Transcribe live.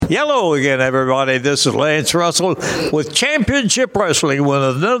Hello again, everybody. This is Lance Russell with Championship Wrestling with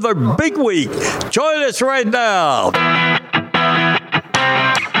another big week. Join us right now.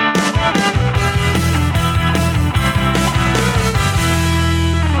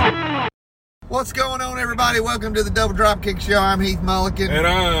 What's going on, everybody? Welcome to the Double Dropkick Show. I'm Heath Mulligan. And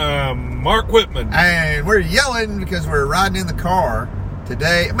I'm Mark Whitman. And we're yelling because we're riding in the car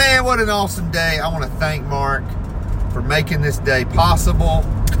today. Man, what an awesome day. I want to thank Mark for making this day possible.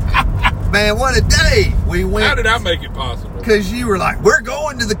 Man, what a day we went. How did I make it possible? Because you were like, we're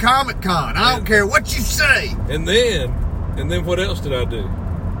going to the Comic-Con. I don't care what you say. And then what else did I do?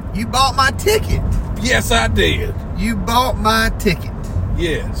 You bought my ticket. Yes, I did. You bought my ticket.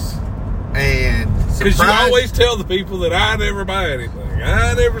 Yes. And because you always tell the people that I never buy anything.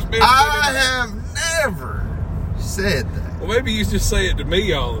 I never spend I have never said that. Well, maybe you just say it to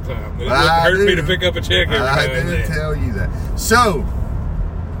me all the time. It wouldn't hurt me to pick up a check every now and then. I did tell you that. So,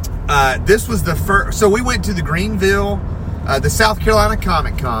 this was the first. So we went to the Greenville, the South Carolina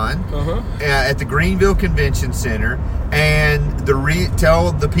Comic-Con at the Greenville Convention Center, and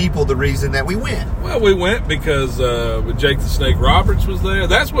tell the people the reason that we went. Well, we went because Jake the Snake Roberts was there.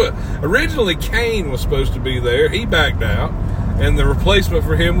 That's what originally Kane was supposed to be there. He backed out, and the replacement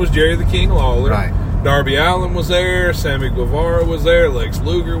for him was Jerry the King Lawler. Right. Darby Allin was there. Sammy Guevara was there. Lex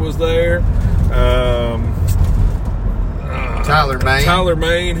Luger was there. Tyler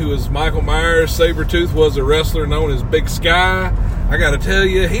Mane, who was Michael Myers. Sabretooth was a wrestler known as Big Sky. I got to tell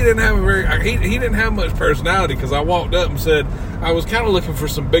you, he didn't have he didn't have much personality, because I walked up and said I was kind of looking for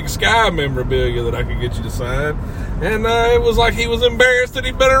some Big Sky memorabilia that I could get you to sign, and it was like he was embarrassed that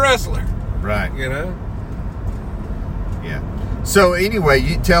he'd been a wrestler. Right. You know. Yeah. So anyway,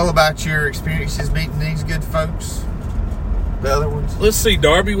 you tell about your experiences meeting these good folks. The other ones. Let's see.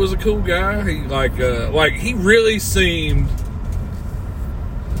 Darby was a cool guy. He he really seemed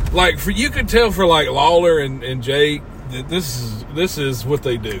like you could tell for like Lawler and Jake that this is what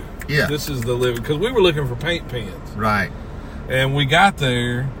they do. Yeah. This is the living, because we were looking for paint pens. Right. And we got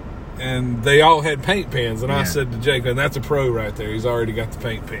there, and they all had paint pens, and I said to Jake, and that's a pro right there. He's already got the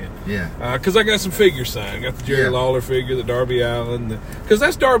paint pen. Yeah. Because I got some figures signed. Got the Jerry Lawler figure, the Darby Allin, because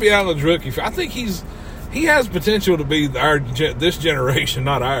that's Darby Allin's rookie. I think he has potential to be this generation,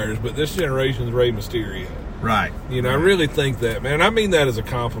 not ours, but this generation's Rey Mysterio. Right. You know, I really think that, man. I mean that as a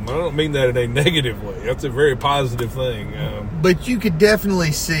compliment. I don't mean that in a negative way. That's a very positive thing. But you could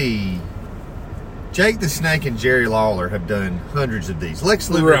definitely see Jake the Snake and Jerry Lawler have done hundreds of these. Lex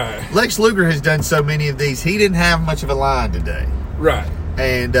Luger has done so many of these. He didn't have much of a line today. Right.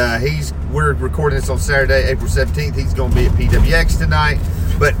 And we're recording this on Saturday, April 17th. He's going to be at PWX tonight.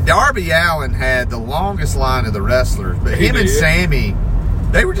 But Darby Allin had the longest line of the wrestlers. But him and Sammy,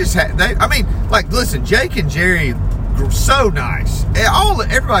 they were just listen, Jake and Jerry were so nice.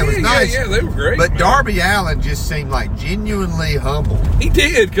 Everybody was nice. Yeah, they were great. But man, Darby Allin just seemed like genuinely humble. He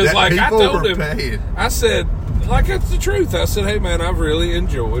did, because I told him, paying. I said, that's the truth. I said, hey man, I've really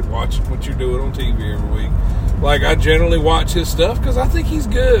enjoyed watching what you're doing on TV every week. I generally watch his stuff because I think he's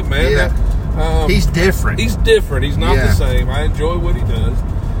good, man. Yeah. He's different. He's different. He's not the same. I enjoy what he does.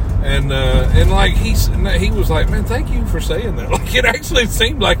 And he was like, man, thank you for saying that. It actually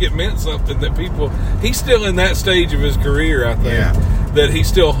seemed like it meant something that he's still in that stage of his career, I think, that he's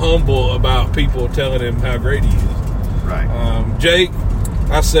still humble about people telling him how great he is. Right. Jake,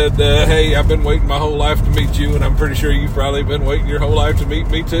 I said, hey, I've been waiting my whole life to meet you, and I'm pretty sure you've probably been waiting your whole life to meet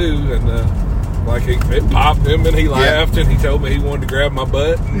me too. And it popped him, and he laughed, and he told me he wanted to grab my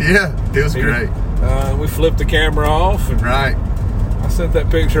butt. It was great. We flipped the camera off. And I sent that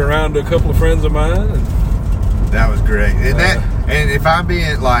picture around to a couple of friends of mine. And, that was great. And and if I'm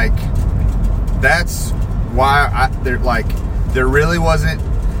being that's why there really wasn't.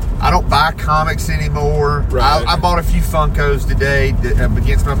 I don't buy comics anymore. Right. I bought a few Funkos today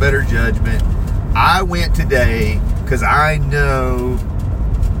against my better judgment. I went today because I know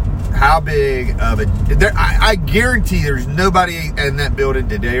how big of I guarantee there's nobody in that building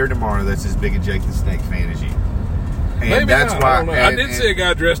today or tomorrow that's as big a Jake the Snake fan as you. And maybe that's not, why I don't know. I did see a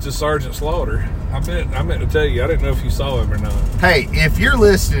guy dressed as Sergeant Slaughter. I meant to tell you. I didn't know if you saw him or not. Hey, if you're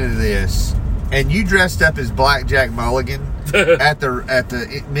listening to this and you dressed up as Blackjack Mulligan at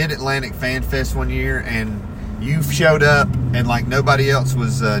the Mid-Atlantic Fan Fest one year, and you showed up and nobody else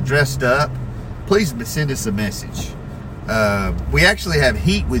was dressed up, please send us a message. We actually have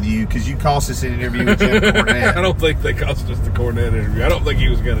heat with you because you cost us an interview with Jim Cornette. I don't think they cost us the Cornette interview. I don't think he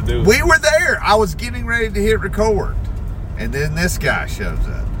was going to do it. We were there. I was getting ready to hit record, and then this guy shows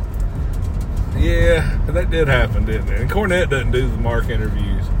up. Yeah, that did happen, didn't it? And Cornette doesn't do the Mark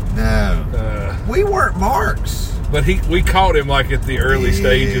interviews. No. We weren't Marks. But we caught him like at the early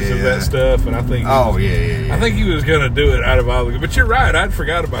stages of that stuff, and I think I think he was going to do it out of all. But you're right, I'd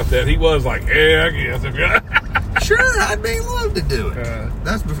forgot about that. He was like, I guess. Sure, I'd be love to do it.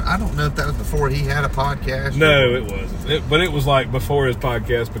 That's before, I don't know if that was before he had a podcast. No, it wasn't. But it was like before his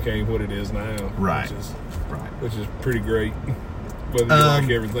podcast became what it is now. Right. Which is pretty great, whether you like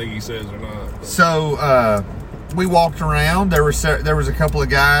everything he says or not. But. So we walked around. There was a couple of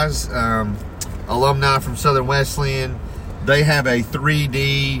guys. Alumni from Southern Wesleyan. They have a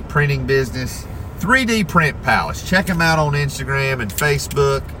 3D printing business, 3D Print Palace. Check them out on Instagram and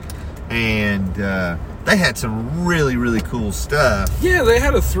Facebook. And they had some really, really cool stuff. Yeah, they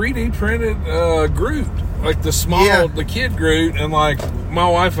had a 3D printed Groot, like the kid Groot, and like my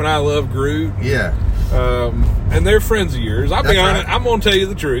wife and I love Groot. Yeah. And they're friends of yours. I'll be honest. Right. I'm going to tell you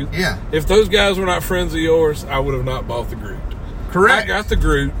the truth. Yeah. If those guys were not friends of yours, I would have not bought the Groot. Correct. I got the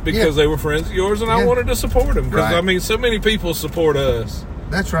Groot because they were friends of yours, and I wanted to support them. Because, Right. I mean, so many people support us.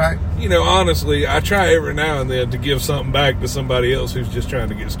 That's right. You know, honestly, I try every now and then to give something back to somebody else who's just trying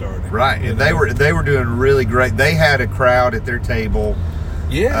to get started. Right. And they were doing really great. They had a crowd at their table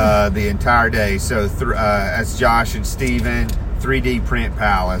the entire day. So that's Josh and Steven, 3D Print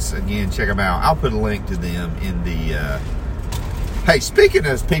Palace. Again, check them out. I'll put a link to them in the... Hey, speaking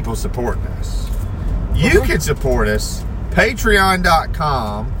of people supporting us, you can support us.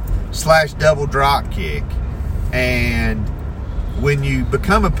 Patreon.com/DoubleDropkick. And when you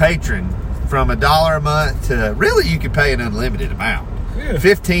become a patron from $1 a month to really you can pay an unlimited amount. Yeah.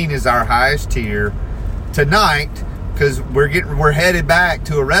 15 is our highest tier. Tonight, because we're headed back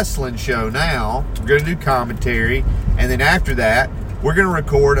to a wrestling show now. We're going to do commentary, and then after that, we're going to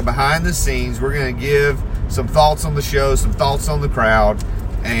record a behind the scenes. We're going to give some thoughts on the show, some thoughts on the crowd,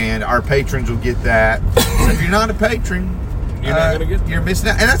 and our patrons will get that. So if you're not a patron, you're not going to get that. You're missing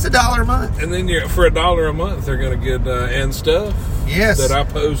out, and that's $1 a month. And then for $1 a month, they're going to get and stuff. Yes. That I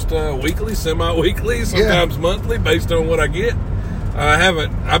post weekly, semi-weekly, sometimes monthly, based on what I get.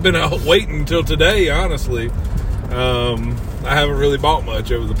 I've been waiting until today, honestly. I haven't really bought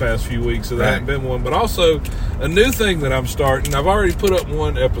much over the past few weeks, so there hasn't been one. But also, a new thing that I'm starting, I've already put up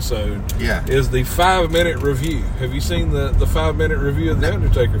one episode, is the 5-minute review. Have you seen the 5-minute review of the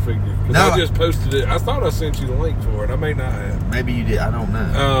Undertaker figure? Because I just posted it. I thought I sent you the link for it. I may not have. Maybe you did. I don't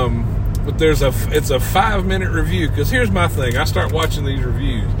know. But it's a 5-minute review, because here's my thing. I start watching these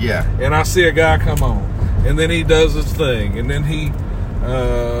reviews. Yeah. And I see a guy come on, and then he does his thing, and then he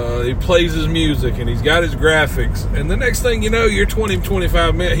plays his music, and he's got his graphics, and the next thing you know, you're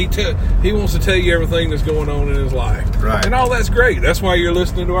 20-25 minutes. He wants to tell you everything that's going on in his life, right? And all that's great. That's why you're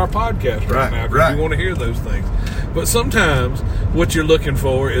listening to our podcast right now, because you want to hear those things. But sometimes what you're looking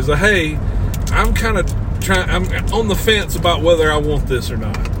for is I'm on the fence about whether I want this or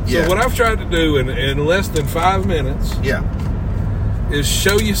not. So what I've tried to do in less than 5 minutes, is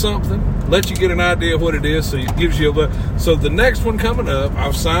show you something, let you get an idea of what it is, so it gives you so the next one coming up,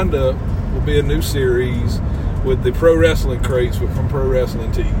 I've signed up, will be a new series with the Pro Wrestling Crates from Pro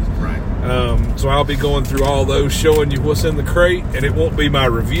Wrestling Tees. Right. So I'll be going through all those, showing you what's in the crate, and it won't be my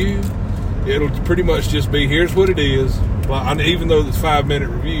review. It'll pretty much just be, here's what it is. Well, even though it's 5-minute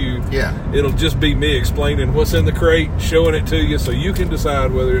review, it'll just be me explaining what's in the crate, showing it to you, so you can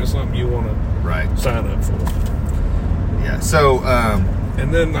decide whether it's something you want to sign up for. Yeah, so...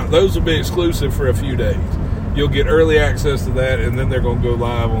 and then those will be exclusive for a few days. You'll get early access to that, and then they're going to go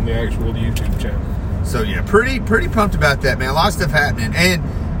live on the actual YouTube channel. So, pretty pumped about that, man. A lot of stuff happening. And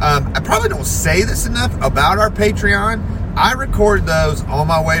I probably don't say this enough about our Patreon. I record those on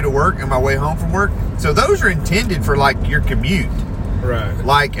my way to work and my way home from work. So those are intended for, like, your commute. Right.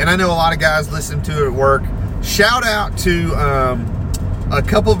 Like, and I know a lot of guys listen to it at work. Shout out to a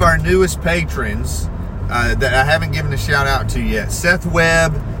couple of our newest patrons that I haven't given a shout out to yet. Seth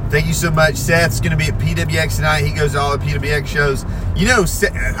Webb, thank you so much. Seth's going to be at PWX tonight. He goes to all the PWX shows. You know,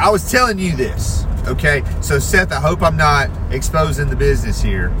 I was telling you this, okay? So, Seth, I hope I'm not exposing the business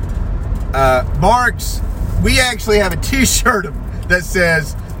here. Mark's, we actually have a t-shirt that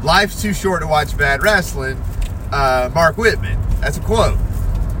says, "Life's too short to watch bad wrestling." Mark Whitman. That's a quote.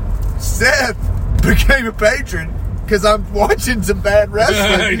 Seth became a patron because I'm watching some bad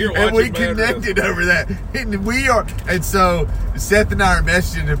wrestling, and we connected over that. And so Seth and I are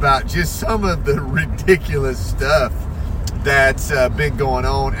messaging about just some of the ridiculous stuff that's been going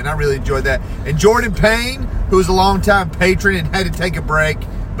on, and I really enjoyed that. And Jordan Payne, who was a longtime patron and had to take a break,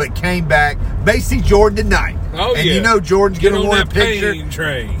 but came back. May see Jordan tonight. Oh, and you know Jordan's going to want a picture.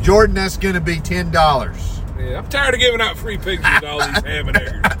 Train. Jordan, that's going to be $10. Yeah, I'm tired of giving out free pictures to all these ham and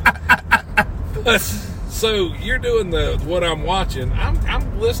eggers. So you're doing what I'm watching.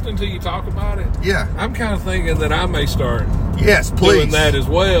 I'm listening to you talk about it. Yeah. I'm kind of thinking that I may start Yes, please. doing that as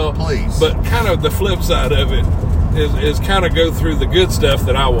well. Please. But kind of the flip side of it is kind of go through the good stuff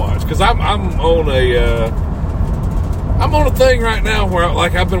that I watch, because I'm on a thing right now where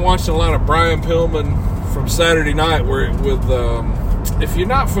I've been watching a lot of Brian Pillman from Saturday Night, if you're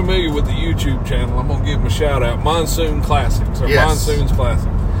not familiar with the YouTube channel, I'm gonna give him a shout out. Monsoon Classics, or Monsoon's Classic.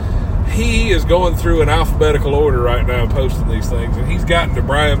 He is going through an alphabetical order right now, posting these things, and he's gotten to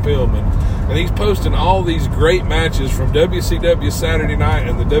Brian Pillman, and he's posting all these great matches from WCW Saturday Night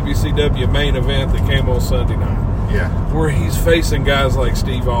and the WCW main event that came on Sunday night. Yeah. Where he's facing guys like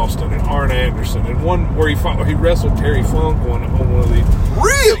Steve Austin and Arn Anderson, and one where he wrestled Terry Funk on one of these.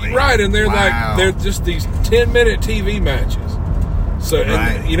 Really? Right, and they're just these 10-minute TV matches. So,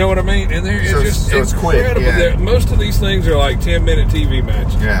 and you know what I mean? And it's quick. Yeah. Most of these things are like 10-minute TV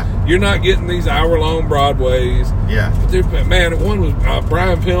matches. Yeah. You're not getting these hour-long Broadways. Yeah. But man, one was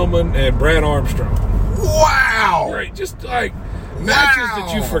Brian Pillman and Brad Armstrong. Wow. Right, just like matches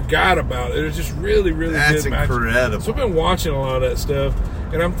that you forgot about. It was just really, really That's good matches. That's incredible. So I've been watching a lot of that stuff,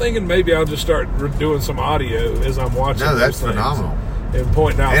 and I'm thinking maybe I'll just start doing some audio as I'm watching. No, that's phenomenal. And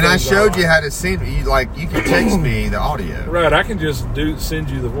pointing out. And I showed you how to send you. You can text me the audio. Right, I can just send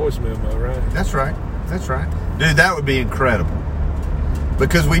you the voice memo. Right. That's right. Dude, that would be incredible.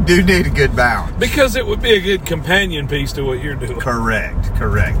 Because we do need a good balance. Because it would be a good companion piece to what you're doing. Correct.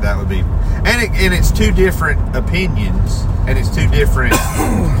 That would be, and it's two different opinions, and it's two different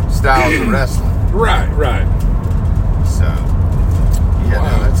styles of wrestling. Right. So, yeah,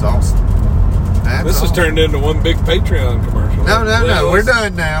 no, that's awesome. This has turned into one big Patreon commercial. No. We're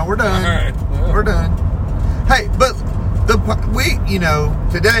done now. We're done. All right. Well. We're done. Hey, but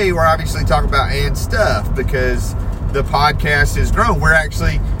today we're obviously talking about and stuff because the podcast has grown. We're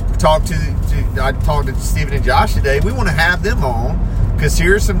actually I talked to Stephen and Josh today. We want to have them on because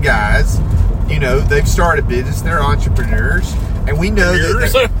here are some guys. They've started business. They're entrepreneurs, and we know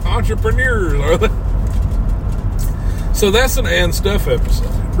that they're entrepreneurs. Are they? So that's an and stuff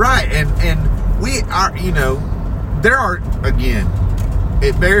episode, right? And we are. There are, again,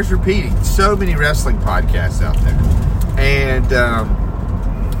 it bears repeating, so many wrestling podcasts out there, and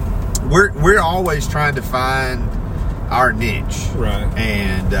we're always trying to find our niche, right?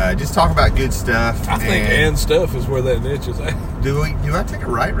 And just talk about good stuff. I think and stuff is where that niche is at. Do I take a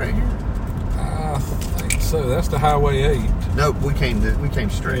right here? I think so. That's the Highway 8. Nope, we came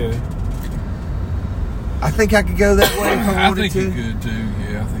straight. Yeah. I think I could go that way if I wanted to. I think you could too.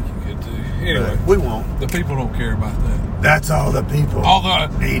 Yeah, I think you could too. Anyway, but we won't. The people don't care about that. That's all the people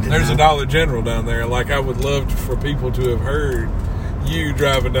need to there's know. a Dollar General down there. Like, I would love for people to have heard you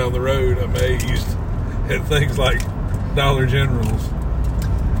driving down the road amazed at things like Dollar Generals.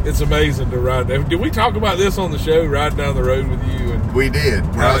 It's amazing to ride. Did we talk about this on the show, riding down the road with you? And we did.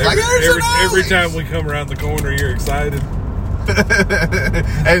 I was every time we come around the corner, you're excited.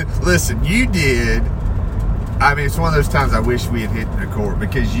 And listen, you did. I mean, it's one of those times I wish we had hit record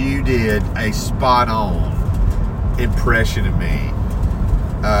because you did a spot-on impression of me.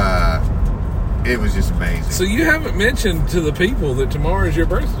 It was just amazing. So you haven't mentioned to the people that tomorrow is your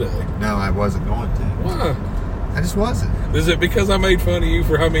birthday. No, I wasn't going to. Why? I just wasn't. Is it because I made fun of you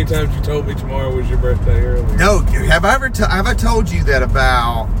for how many times you told me tomorrow was your birthday earlier? No. Have I told you that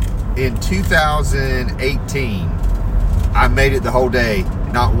about in 2018, I made it the whole day,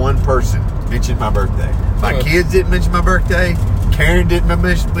 not one person mentioned my birthday. My kids didn't mention my birthday. Karen didn't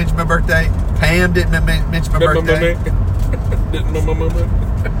mention my birthday. Pam didn't mention my birthday. Didn't my mama mention?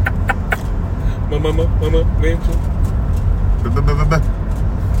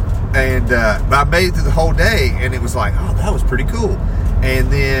 And but I made it through the whole day, and it was like, oh, that was pretty cool.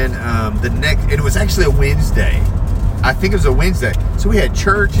 And then it was actually a Wednesday. I think it was a Wednesday. So we had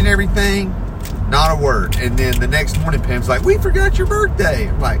church and everything, not a word. And then the next morning, Pam's like, we forgot your birthday.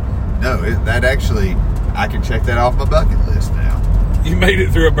 I'm like, no, that actually, I can check that off my bucket list now. You made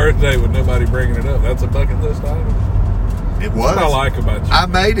it through a birthday with nobody bringing it up. That's a bucket list item. It was. That's what I like about you. I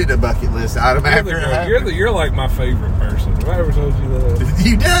made it a bucket list item You're like my favorite person. Have I ever told you that?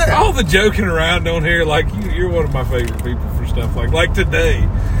 You did. All the joking around on here, like you're one of my favorite people for stuff like today.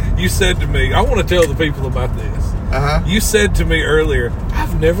 You said to me, I want to tell the people about this. Uh-huh. You said to me earlier,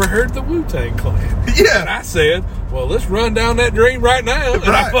 I've never heard the Wu-Tang Clan. Yeah. And I said, well, let's run down that dream right now. And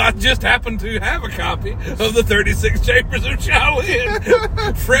right. I just happened to have a copy of the 36 Chambers of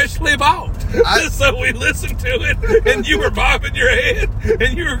Shaolin, freshly bought. So we listened to it, and you were bobbing your head,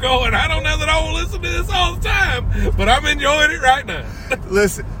 and you were going, I don't know that I will listen to this all the time, but I'm enjoying it right now.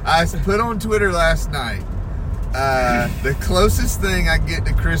 Listen, I put on Twitter last night, the closest thing I get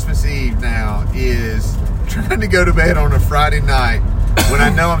to Christmas Eve now is trying to go to bed on a Friday night when I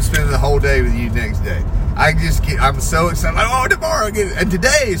know I'm spending the whole day with you next day. I'm so excited. Like, oh, tomorrow again. And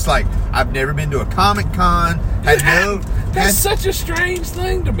today it's like, I've never been to a Comic-Con. That's such a strange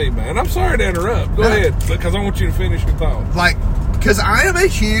thing to me, man. I'm sorry to interrupt. Go ahead, because I want you to finish your thought. Like, because I am a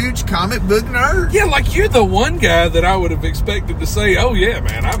huge comic book nerd. Yeah, like you're the one guy that I would have expected to say, "Oh yeah,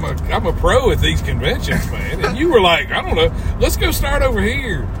 man, I'm a pro at these conventions, man." And you were like, "I don't know, let's go start over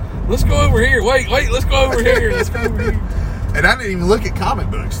here. Let's go over here. Wait, let's go over here. Let's go over here." And I didn't even look at comic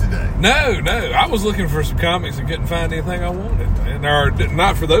books today. No, I was looking for some comics and couldn't find anything I wanted, man. Or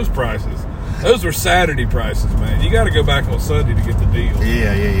not for those prices. Those were Saturday prices, man. You got to go back on Sunday to get the deal.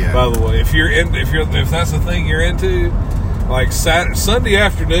 Yeah. By the way, if that's the thing you're into. Like Sunday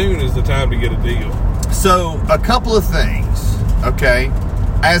afternoon is the time to get a deal. So, a couple of things, okay?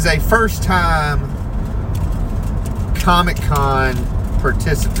 As a first-time Comic-Con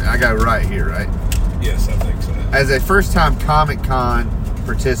participant, I got it right here, right? Yes, I think so. As a first-time Comic-Con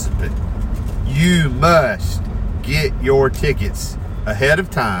participant, you must get your tickets ahead of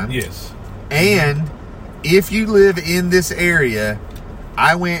time. Yes. And if you live in this area,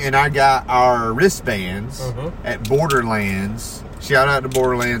 I went and I got our wristbands at Borderlands. Shout out to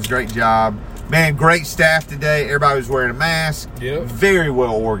Borderlands. Great job. Man, great staff today. Everybody was wearing a mask. Yep. Very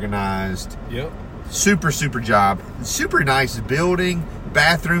well organized. Yep. Super job. Super nice building.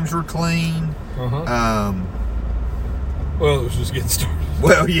 Bathrooms were clean. Well, it was just getting started.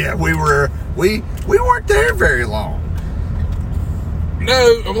 Well, yeah, we weren't there very long.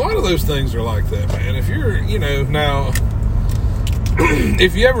 No, a lot of those things are like that, man. If you're, now...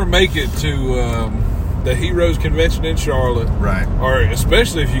 if you ever make it to the Heroes Convention in Charlotte, right, or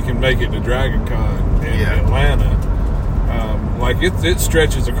especially if you can make it to Dragon Con in Atlanta, like it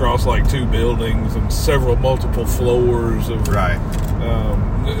stretches across like 2 buildings and multiple floors of the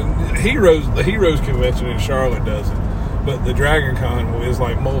Heroes Convention in Charlotte doesn't, but the Dragon Con is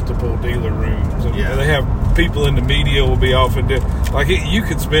like multiple dealer rooms, and they have people in the media will be off and you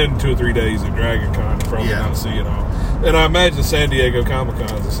could spend 2 or 3 days at Dragon Con and probably not see it all. And I imagine San Diego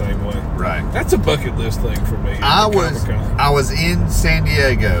Comic-Con is the same way. Right. That's a bucket list thing for me. I was in San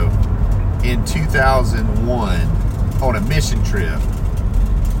Diego in 2001 on a mission trip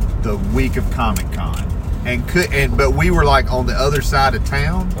the week of Comic-Con. But we were like on the other side of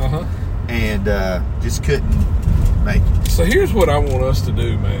town and just couldn't make it. So here's what I want us to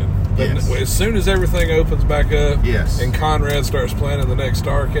do, man. Yes. As soon as everything opens back up and Conrad starts planning the next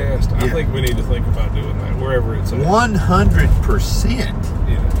StarCast, I think we need to think about doing that wherever it's at. 100%.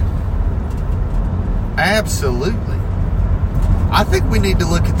 Yeah. Now, I think we need to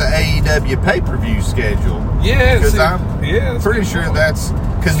look at the AEW pay-per-view schedule. Yeah, because I'm pretty sure that's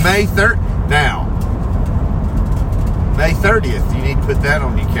because May 30th. You need to put that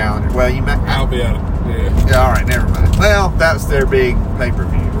on your calendar. Well, you might. I'll be out. Yeah. All right, never mind. Well, that's their big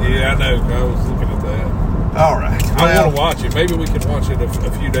pay-per-view. Yeah, I know. I was looking at that. All right. I want to watch it. Maybe we can watch it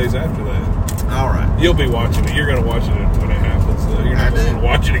a few days after that. All right. You'll be watching it. You're going to watch it when it happens. So you're not going to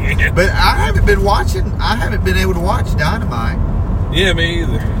watch it again. But I haven't been able to watch Dynamite. Yeah, me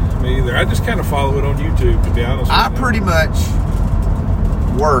either. I just kind of follow it on YouTube, to be honest with you. I pretty much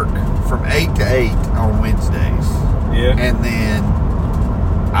work from 8 to 8 on Wednesdays. Yeah. And then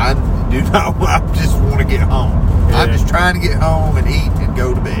I just want to get home. Yeah. I'm just trying to get home and eat and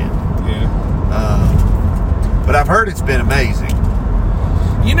go to bed. Yeah. But I've heard it's been amazing.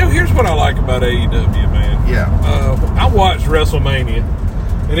 Here's what I like about AEW, man. Yeah. I watched WrestleMania,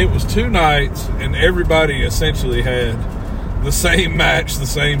 and it was 2 nights, and everybody essentially had the same match, the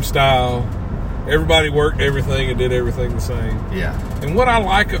same style. Everybody worked everything and did everything the same. Yeah. And what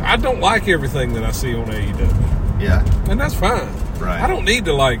I don't like everything that I see on AEW. Yeah. And that's fine. Right. I don't need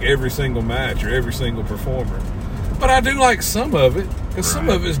to like every single match or every single performer. But I do like some of it, because some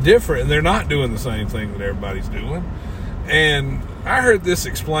of it's different, and they're not doing the same thing that everybody's doing. And I heard this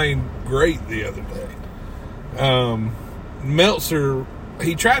explained great the other day. Meltzer,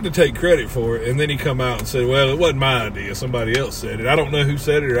 he tried to take credit for it, and then he come out and said, well, it wasn't my idea. Somebody else said it. I don't know who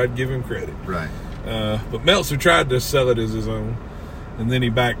said it, or I'd give him credit. Right. But Meltzer tried to sell it as his own, and then he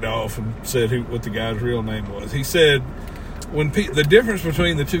backed off and said what the guy's real name was. He said, the difference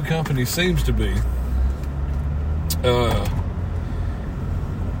between the two companies seems to be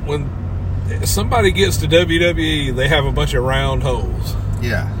when somebody gets to WWE, they have a bunch of round holes.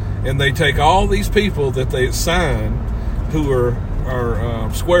 Yeah. And they take all these people that they sign who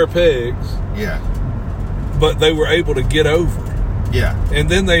are square pegs. Yeah. But they were able to get over. Yeah. And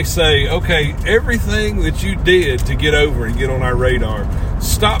then they say, okay, everything that you did to get over and get on our radar,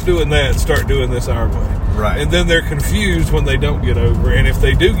 stop doing that and start doing this our way. Right. And then they're confused when they don't get over. And if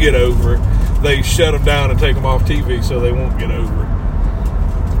they do get over, they shut them down and take them off TV so they won't get over.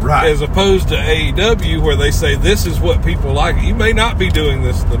 Right. As opposed to AEW, where they say this is what people like. You may not be doing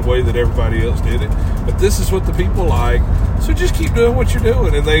this the way that everybody else did it, but this is what the people like. So just keep doing what you're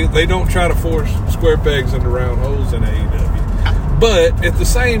doing, and they don't try to force square pegs into round holes in AEW. But at the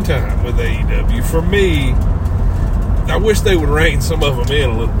same time with AEW, for me, I wish they would rein some of them in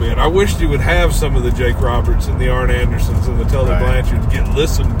a little bit. I wish you would have some of the Jake Roberts and the Arn Andersons and the Tully Blanchards get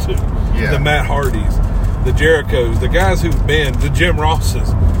listened to. The Matt Hardys, the Jerichos, the guys who've been, the Jim Rosses,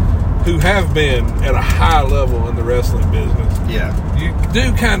 who have been at a high level in the wrestling business. Yeah. You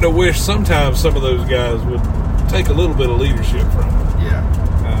do kind of wish sometimes some of those guys would take a little bit of leadership from them.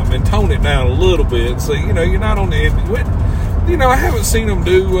 Yeah. And tone it down a little bit and say, you're not on the end. I haven't seen them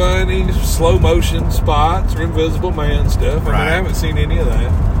do any slow motion spots or Invisible Man stuff. I haven't seen any of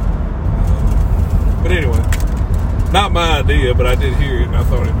that. But anyway, not my idea, but I did hear it and I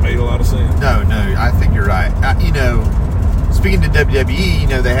thought it made a lot of sense. No, I think you're right. Speaking to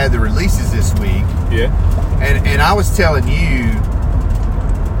WWE, they had the releases this week. Yeah. And I was telling you,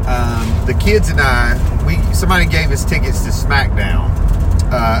 the kids and I, somebody gave us tickets to SmackDown,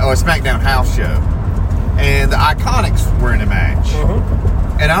 or a SmackDown house show. And the Iconics were in a match.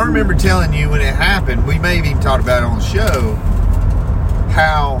 Uh-huh. And I remember telling you when it happened, we may have even talked about it on the show,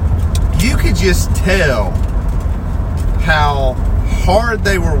 how you could just tell how hard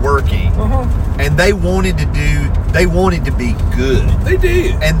they were working. Uh-huh. And they wanted to be good. They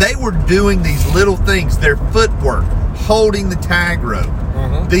did. And they were doing these little things, their footwork, holding the tag rope.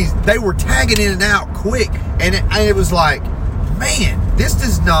 Uh-huh. They were tagging in and out quick. And it was like, man, this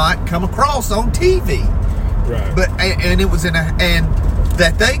does not come across on TV. Right. But and it was and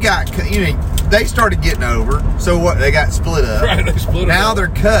that they got, they started getting over. So what? They got split up. Right. They split up. Now they're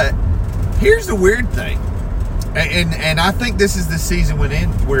cut. Here's the weird thing, and I think this is the season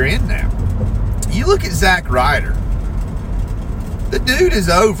we're in now. You look at Zack Ryder. The dude is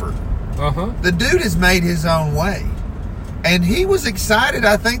over. Uh-huh. The dude has made his own way, and he was excited.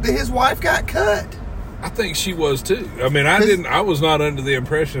 I think that his wife got cut. I think she was too. I mean, I was not under the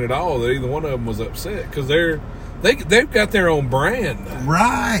impression at all that either one of them was upset because they've got their own brand now.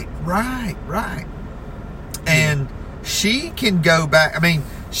 Right. And she can go back. I mean,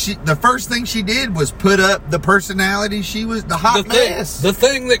 the first thing she did was put up the personality. She was the hot mess. The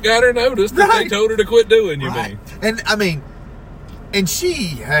thing that got her noticed that they told her to quit doing, you mean. And she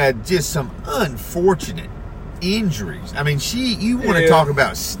had just some unfortunate injuries. I mean, you want to talk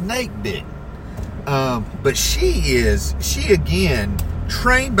about snake bitten. But she again,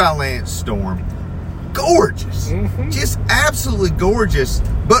 trained by Lance Storm, gorgeous, just absolutely gorgeous,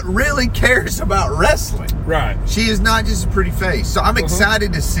 but really cares about wrestling. Right. She is not just a pretty face. So I'm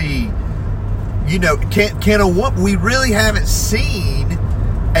excited to see, we really haven't seen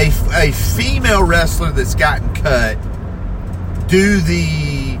a female wrestler that's gotten cut do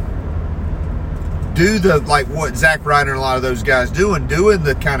the like what Zack Ryder and a lot of those guys doing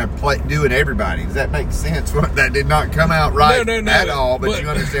the kind of play, doing everybody. Does that make sense? That did not come out right at all, but you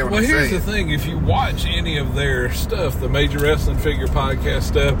understand what I'm saying. Well, here's the thing. If you watch any of their stuff, the Major Wrestling Figure podcast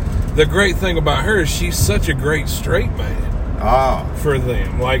stuff, the great thing about her is she's such a great straight man for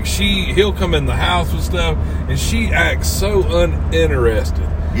them. Like, he'll come in the house with stuff, and she acts so uninterested.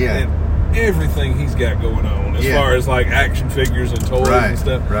 Yeah. And everything he's got going on as far as like action figures and toys and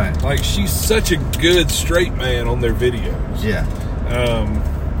stuff. Right. Like, she's such a good straight man on their videos. Yeah.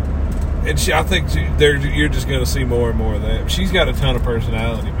 And I think you're just going to see more and more of that. She's got a ton of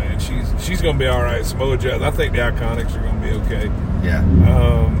personality, man. She's going to be all right. Samoa Joe, I think the Iconics are going to be okay. Yeah.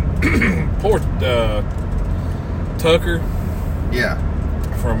 Poor Tucker. Yeah.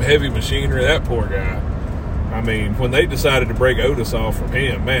 From Heavy Machinery, that poor guy. I mean, when they decided to break Otis off from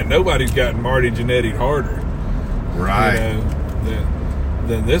him, man, nobody's gotten Marty Jannetty harder. Right.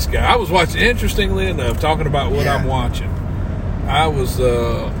 Than this guy. I was watching, interestingly enough, talking about what I'm watching. I was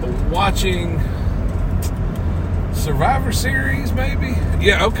watching Survivor Series, maybe?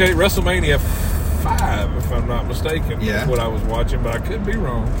 Yeah, okay, WrestleMania 5, if I'm not mistaken. Yeah. That's what I was watching, but I could be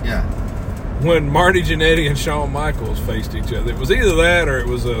wrong. Yeah. When Marty Jannetty and Shawn Michaels faced each other. It was either that or it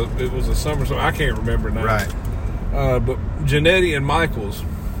was a SummerSlam. I can't remember now. Right. But Jannetty and Michaels,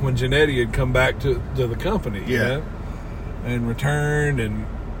 when Jannetty had come back to the company, and returned, and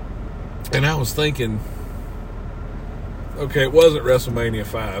I was thinking, okay, it wasn't WrestleMania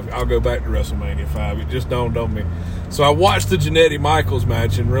 5. I'll go back to WrestleMania 5. It just dawned on me. So I watched the Jannetty-Michaels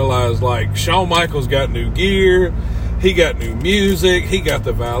match and realized, like, Shawn Michaels got new gear. He got new music. He got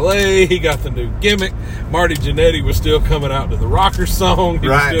the valet. He got the new gimmick. Marty Jannetty was still coming out to the rocker song. He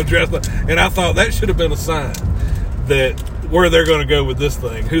was still dressed up. And I thought that should have been a sign that where they're going to go with this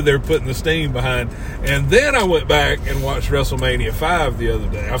thing, who they're putting the steam behind. And then I went back and watched WrestleMania 5 the other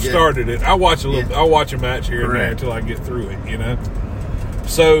day. I've started it. I watch a little. I watch a match here and there until I get through it. You know.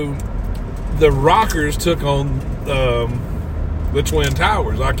 So the Rockers took on the Twin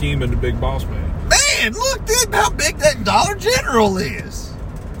Towers, Akeem and the Big Boss Man. Man, look at how big that Dollar General is.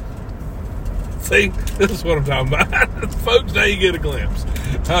 See, this is what I'm talking about. Folks, now you get a glimpse.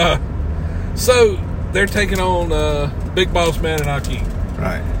 So they're taking on Big Boss Man and Akeem.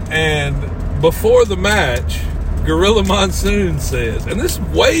 Right. And before the match, Gorilla Monsoon says, and this is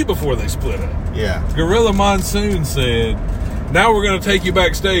way before they split up. Yeah. Gorilla Monsoon said, now we're going to take you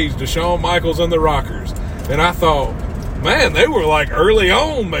backstage to Shawn Michaels and the Rockers. And I thought, man, they were like early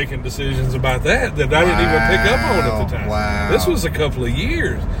on making decisions about that I didn't even pick up on at the time. Wow. This was a couple of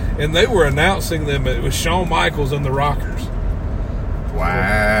years. And they were announcing them. It was Shawn Michaels and the Rockers.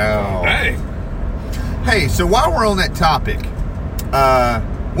 Wow. Hey. Hey, so while we're on that topic,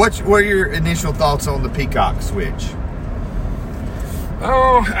 what are your initial thoughts on the Peacock switch?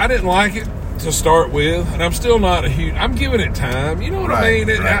 Oh, I didn't like it to start with, and I'm still not a huge. I'm giving it time. You know what I mean?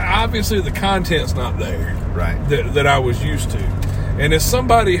 Obviously, the content's not there, right? That I was used to, and as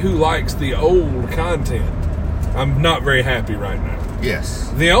somebody who likes the old content, I'm not very happy right now. Yes.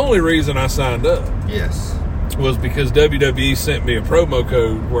 The only reason I signed up, was because WWE sent me a promo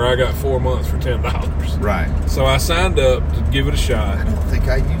code where I got 4 months for $10. Right. So I signed up to give it a shot. I don't think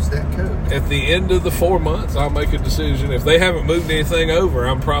I used that code. At the end of the 4 months, I'll make a decision. If they haven't moved anything over,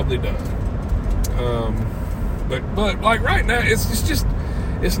 I'm probably done. But like right now,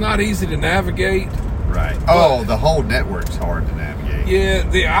 it's not easy to navigate. Right. Oh, the whole network's hard to navigate.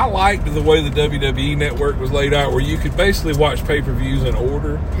 Yeah, I liked the way the WWE network was laid out, where you could basically watch pay-per-views in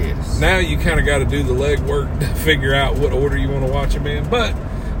order. Yes. Now you kind of got to do the legwork to figure out what order you want to watch them in. But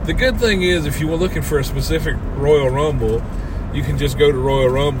the good thing is, if you were looking for a specific Royal Rumble, you can just go to Royal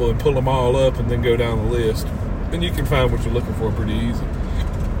Rumble and pull them all up and then go down the list. And you can find what you're looking for pretty easy.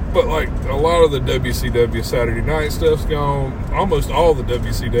 But like a lot of the WCW Saturday night stuff's gone. Almost all the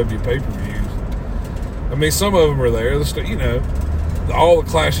WCW pay-per-views. I mean, some of them are there. All the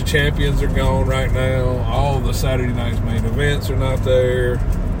Clash of Champions are gone right now. All the Saturday night's main events are not there.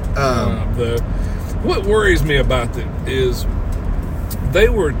 What worries me about it is they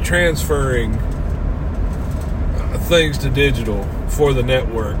were transferring things to digital for the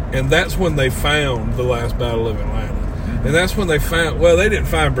network, and that's when they found the last Battle of Atlanta. And that's when they found, they didn't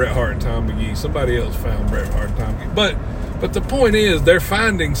find Bret Hart and Tom McGee. Somebody else found Bret Hart and Tom McGee. But the point is, they're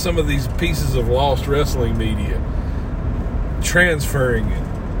finding some of these pieces of lost wrestling media, transferring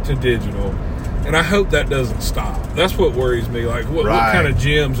it to digital. And I hope that doesn't stop. That's what worries me. Like, what kind of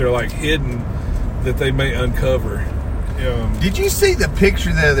gems are, like, hidden that they may uncover? Did you see the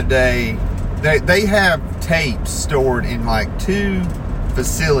picture the other day? They have tapes stored in, like, 2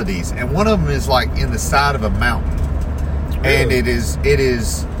 facilities. And one of them is, like, in the side of a mountain. And it is,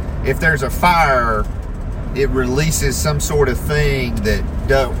 if there's a fire, it releases some sort of thing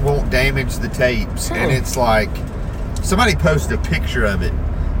that won't damage the tapes. And it's like, somebody posted a picture of it.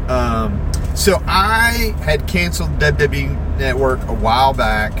 So I had canceled WWE Network a while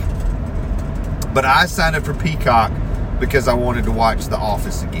back, but I signed up for Peacock because I wanted to watch The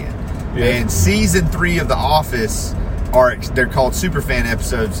Office again. Yeah. And season 3 of The Office they're called Superfan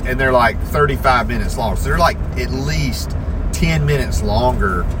episodes, and they're like 35 minutes long. So they're like at least 10 minutes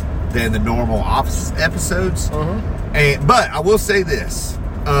longer than the normal Office episodes. But I will say this.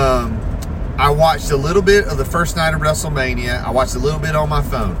 I watched a little bit of the first night of WrestleMania. I watched a little bit on my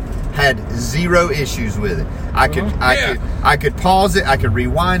phone. Had 0 issues with it. I could pause it. I could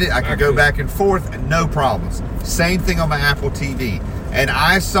rewind it. I could go back and forth. No problems. Same thing on my Apple TV. And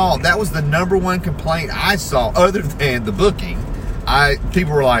I saw, that was the number one complaint I saw, other than the booking.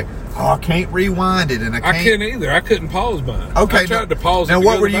 People were like, I can't rewind it, and I can't either. I couldn't pause mine. Okay, I tried to pause it. Now,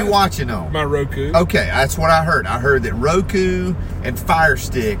 what were you watching on? My Roku. Okay, that's what I heard. I heard that Roku and Fire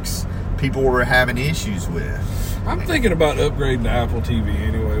Sticks people were having issues with. I'm thinking about upgrading to Apple TV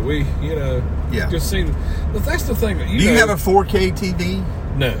anyway. Just seen. But that's the thing. Do you have a 4K TV?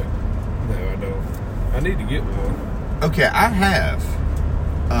 No, I don't. I need to get one. Okay, I have.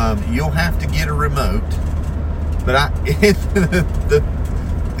 You'll have to get a remote, but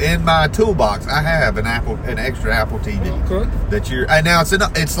in my toolbox I have an extra Apple TV. Okay. And now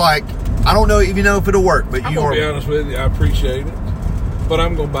it's like, I don't know if you know if it'll work, but I'm gonna be honest with you, I appreciate it, but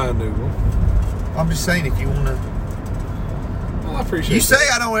I'm gonna buy a new one. I'm just saying, if you want to. Well, I appreciate. You say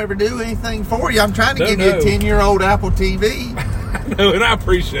I don't ever do anything for you. I'm trying to give you a 10-year-old Apple TV. No, and I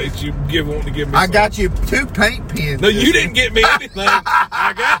appreciate you wanting to give me. I got you 2 paint pens. No, you didn't get me anything.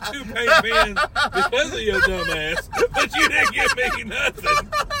 I got 2 paint pens because of your dumb ass, but you didn't give me nothing.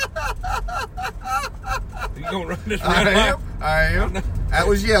 You gonna run this red light? I am. That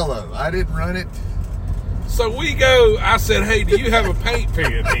was yellow. I didn't run it. So we go. I said, "Hey, do you have a paint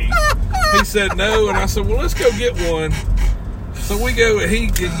pen?" He said no, and I said, "Well, let's go get one." So we go.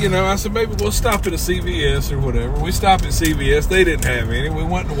 I said maybe we'll stop at a CVS or whatever. We stopped at CVS. They didn't have any. We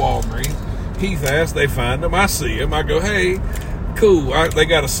went to Walgreens. Heath asked. They find them. I see them. I go, "Hey, cool. They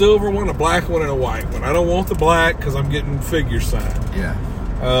got a silver one, a black one, and a white one. I don't want the black because I'm getting figures signed." Yeah.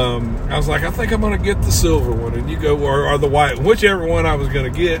 I was like, I think I'm going to get the silver one, and you go, or the white one, whichever one I was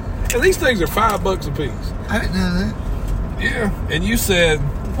going to get. And these things are $5 a piece. I didn't know that. Yeah. And you said,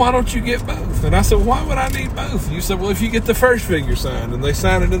 why don't you get both? And I said, why would I need both? And you said, well, if you get the first figure signed and they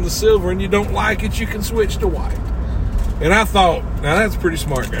sign it in the silver and you don't like it, you can switch to white. And I thought, now that's a pretty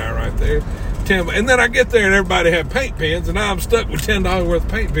smart guy right there. And then I get there and everybody had paint pens, and now I'm stuck with $10 worth of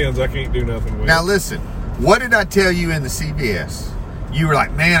paint pens I can't do nothing with. Now listen, what did I tell you in the CVS? You were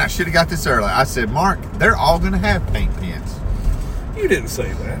like, man, I should have got this early. I said, Mark, they're all going to have paint pens. You didn't say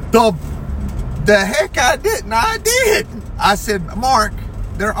that. The heck I didn't. I did. I said, Mark,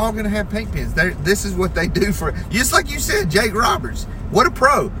 they're all going to have paint pens. This is what they do for, just like you said, Jake Roberts. What a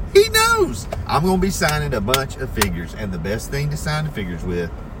pro. He knows. I'm going to be signing a bunch of figures, and the best thing to sign the figures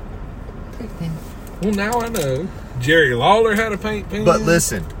with, paint pens. Well, now I know. Jerry Lawler had a paint pen. But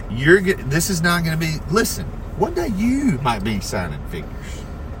listen, this is not going to be, listen, one day you might be signing figures.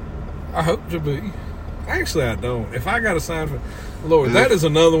 I hope to be. Actually, I don't. If I got to sign for... Lord, that is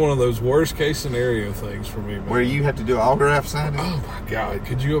another one of those worst case scenario things for me, man. Where you have to do autograph signing? Oh, my God.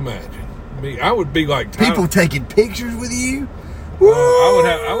 Could you imagine? I would be like... People taking pictures with you?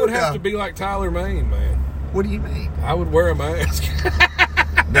 I would have to be like Tyler Mane, man. What do you mean? I would wear a mask.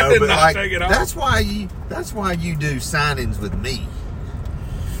 No, but like, take it off. that's why you do signings with me.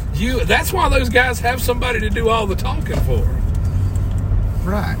 That's why those guys have somebody to do all the talking for.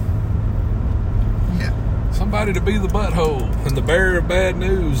 Right. Yeah. Somebody to be the butthole and the bearer of bad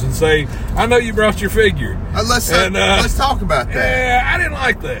news and say, I know you brought your figure. Let's talk about that. Yeah, I didn't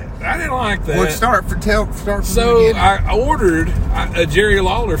like that. Well, start from So the beginning. I ordered a Jerry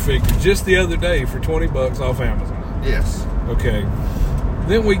Lawler figure just the other day for $20 off Amazon. Yes. Okay.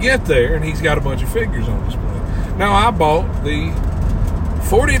 Then we get there and he's got a bunch of figures on display. Now I bought the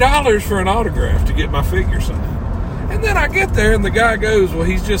 $40 for an autograph to get my figure signed. And then I get there and the guy goes, well,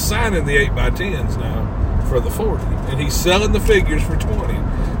 he's just signing the 8x10s now for the 40. And he's selling the figures for 20.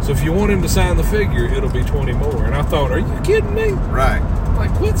 So if you want him to sign the figure, it'll be 20 more. And I thought, are you kidding me? Right.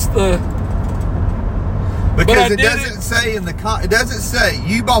 Like, what's the... Because it doesn't say it doesn't say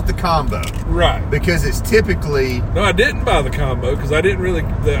you bought the combo. Right. Because it's typically... No, I didn't buy the combo because I didn't really...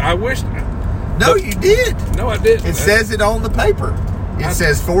 I wish... No, you did. No, I didn't. It says it on the paper. It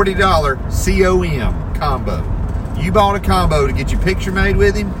says $40 COM combo. You bought a combo to get your picture made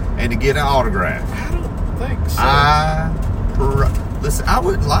with him and to get an autograph. I don't think so. Listen, I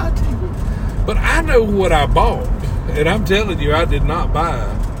wouldn't lie to you. But I know what I bought. And I'm telling you, I did not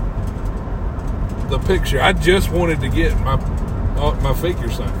buy the picture. I just wanted to get my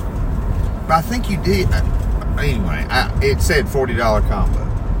figure signed. But I think you did. Anyway, it said $40 combo.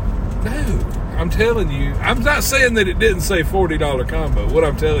 No, I'm telling you. I'm not saying that it didn't say $40 combo. What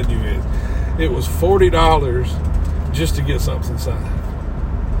I'm telling you is it was $40 just to get something signed.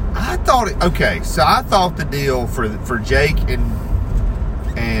 I thought it... Okay, so I thought the deal for Jake and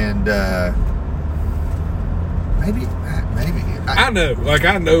maybe... I know. Like,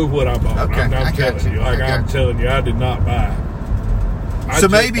 I know what I bought. Okay, I'm telling you. Like, I'm telling you, I did not buy. So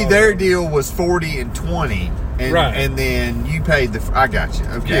maybe their deal was 40 and 20, right. And then you paid I got you.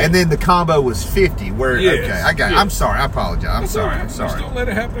 Okay, yeah. And then the combo was 50. Yes. Okay, I got. Yes. I'm sorry. I apologize. I'm sorry. Right. Just don't let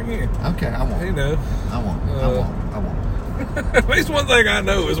it happen again. Okay, I won't. You know, I won't. At least one thing I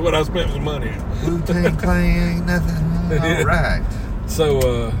know is what I spent my money on. Wu-Tang Clan ain't nothing. All right.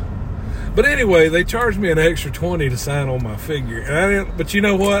 So, but anyway, they charged me an extra $20 to sign on my figure, and I didn't. But you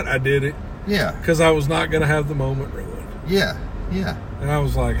know what? I did it. Yeah. Because I was not going to have the moment ruined. Yeah. Yeah. And I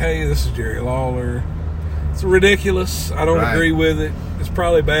was like, hey, this is Jerry Lawler. It's ridiculous. I don't agree with it. It's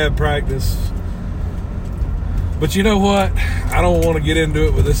probably bad practice. But you know what? I don't want to get into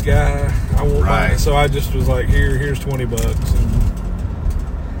it with this guy. I won't buy it. So I just was like, here's $20.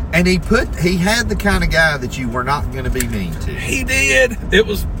 And he had the kind of guy that you were not going to be mean to. He did. It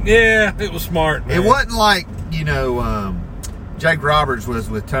was smart, man. It wasn't like, Jake Roberts was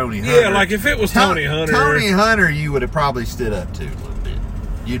with Tony Hunter. Yeah, like if it was Tony Hunter. Tony Hunter, you would have probably stood up to a little bit.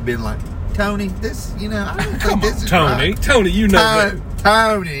 You'd been like, Tony, this, I don't think this is Tony. right. Tony, you know that.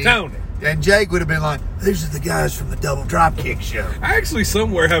 Tony. And Jake would have been like, these are the guys from the Double Dropkick show. I actually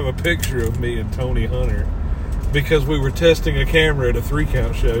somewhere have a picture of me and Tony Hunter because we were testing a camera at a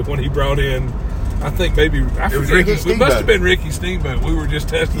 3-count show when he brought in, I think maybe, It was Ricky it Steamboat. must have been Ricky Steamboat. We were just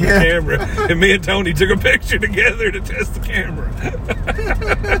testing the camera, and me and Tony took a picture together to test the camera.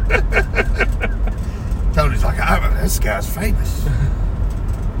 Tony's like, this guy's famous.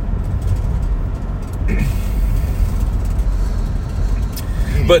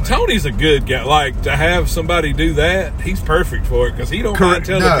 But Tony's a good guy. Like, to have somebody do that, he's perfect for it because he don't mind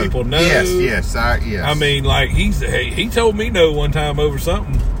telling people no. Yes. I mean, like, he told me no one time over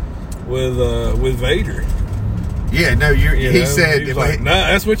something with Vader. Yeah, no, he said, he was like, "No,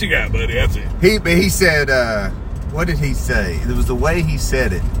 that's what you got, buddy. That's it." He said, what did he say? It was the way he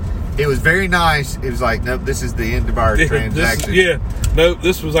said it. It was very nice. It was like, nope, this is the end of our transaction.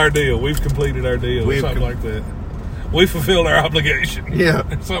 This was our deal. We've completed our deal. Something like that. We fulfilled our obligation. Yeah.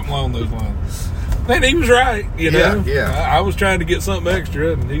 Something along those lines. And he was right, Yeah. I was trying to get something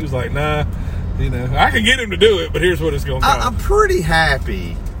extra, and he was like, nah, I can get him to do it, but here's what it's going to cost. I'm pretty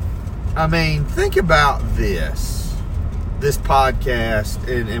happy. I mean, think about this podcast,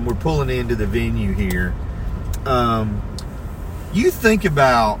 and we're pulling into the venue here. You think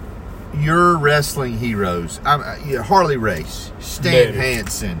about your wrestling heroes. Harley Race, Stan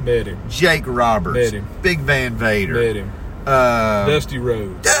Hansen, Met him. Jake Roberts, Met him. Big Van Vader, Met him. Dusty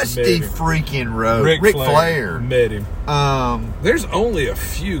Rhodes, Dusty freaking Rhodes, Ric Flair, met him. There's only a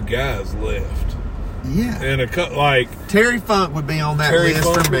few guys left. Yeah, and Terry Funk would be on that list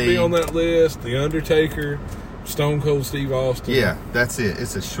for me. Would be on that list. The Undertaker, Stone Cold Steve Austin. Yeah, that's it.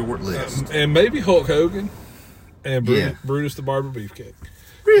 It's a short list. And maybe Hulk Hogan and Brutus the Barber Beefcake.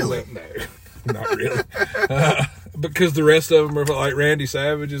 Really? No, not really. Because the rest of them are like Randy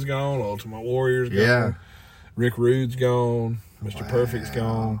Savage is gone, Ultimate Warrior's gone, Yeah. Rick Rude's gone, Mr. Perfect's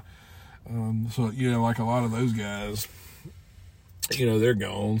gone. So, like a lot of those guys, they're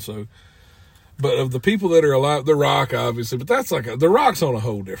gone. So, but of the people that are alive, The Rock, obviously, but that's The Rock's on a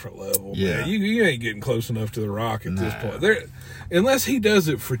whole different level. Yeah. Man. You ain't getting close enough to The Rock at this point. Unless he does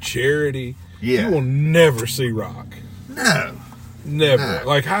it for charity, you will never see Rock. No. Never.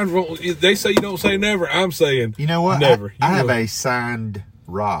 No. They say you don't say never. I'm saying you know what? Never. I have a signed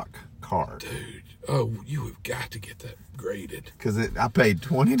Rock card. Dude, you have got to get that graded. Because I paid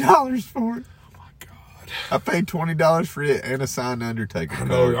 $20 for it. Oh, my God. I paid $20 for it and a signed Undertaker card.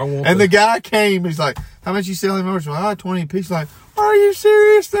 The guy came, he's like, how much you selling those? Well, 20 a piece. Like, are you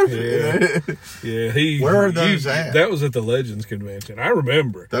serious? Yeah. Where are those at? That was at the Legends Convention. I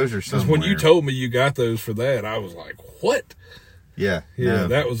remember. Those are somewhere. When you told me you got those for that, I was like, what? Yeah. Yeah,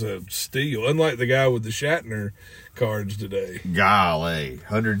 that was a steal. Unlike the guy with the Shatner cards today. Golly,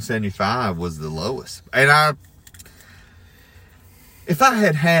 175 was the lowest. And if I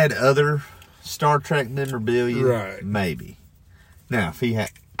had other Star Trek memorabilia, right, maybe. Now, if he had,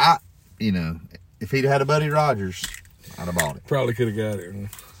 if he'd had a Buddy Rogers, I'd have bought it. Probably could have got it.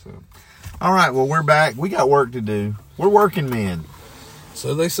 So, all right, well, we're back. We got work to do. We're working men.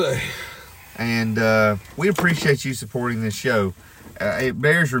 So they say. And we appreciate you supporting this show. It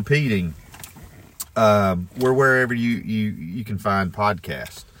bears repeating. We're wherever you can find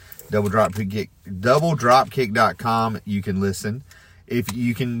podcasts. DoubleDropkick.com. You can listen. If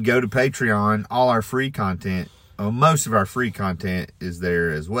you can go to Patreon, all our free content, most of our free content is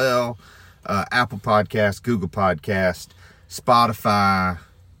there as well. Apple Podcast, Google Podcast, Spotify,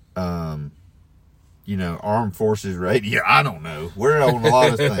 Armed Forces Radio. I don't know. We're on a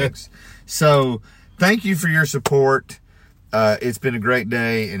lot of things. So thank you for your support. It's been a great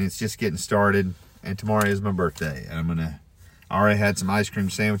day, and it's just getting started. And tomorrow is my birthday. I already had some ice cream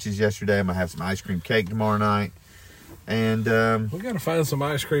sandwiches yesterday. I'm going to have some ice cream cake tomorrow night. And we got to find some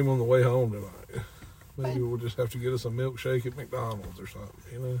ice cream on the way home tonight. Maybe we'll just have to get us a milkshake at McDonald's or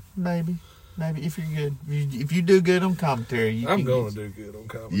something, Maybe if you're good. If you do good on commentary, I'm going to do good on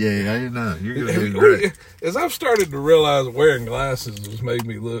commentary. Yeah, I know. You're going to do great. As I've started to realize wearing glasses has made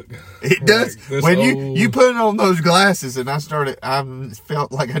me look. It does. When you put on those glasses, and I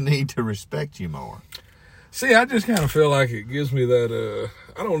felt like I need to respect you more. See, I just kind of feel like it gives me that.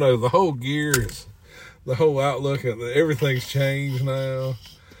 I don't know. The whole gear is, the whole outlook, everything's changed now.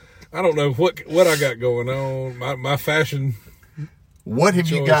 I don't know what I got going on. My fashion. What have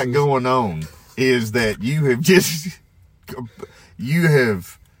you got going on is that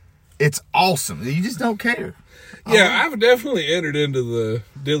it's awesome. You just don't care. Yeah, I've definitely entered into the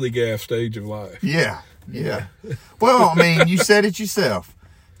dilly gaff stage of life. Yeah. Well, I mean, you said it yourself.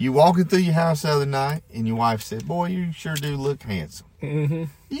 You walking through your house the other night, and your wife said, "Boy, you sure do look handsome." Mm-hmm.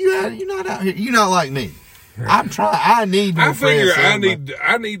 You're not out here. You're not like me. I'm trying. I need. I figure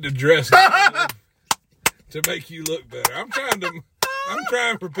I need to dress to make you look better. I'm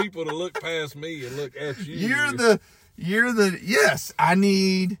trying for people to look past me and look at you. You're the yes. I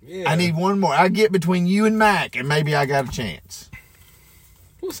need one more. I get between you and Mac, and maybe I got a chance.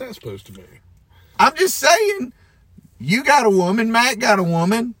 What's that supposed to mean? I'm just saying. You got a woman. Mac got a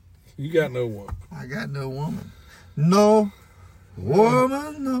woman. You got no woman. I got no woman. No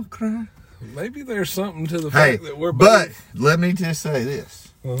woman, no cry. Maybe there's something to the fact that we're both. But let me just say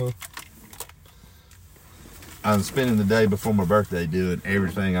this. Uh-huh. I'm spending the day before my birthday doing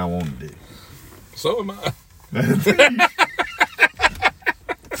everything I want to do. So am I.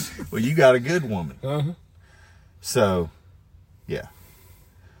 Well, you got a good woman. Uh-huh. So, yeah.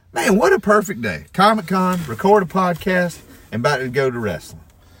 Man, what a perfect day. Comic-Con, record a podcast, and about to go to wrestling.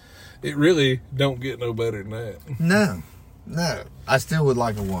 It really don't get no better than that. No. I still would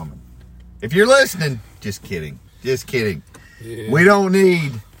like a woman. If you're listening, just kidding. Just kidding. Yeah. We don't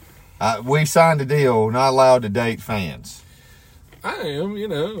need... we signed a deal, not allowed to date fans. I am, I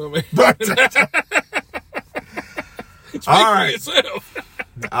mean... All right.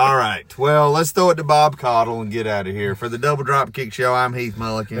 All right. Well, let's throw it to Bob Caudle and get out of here. For the Double Drop Kick Show, I'm Heath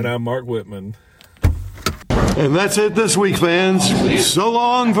Mullican. And I'm Mark Whitman. And that's it this week, fans. So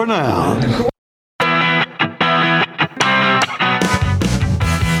long for now.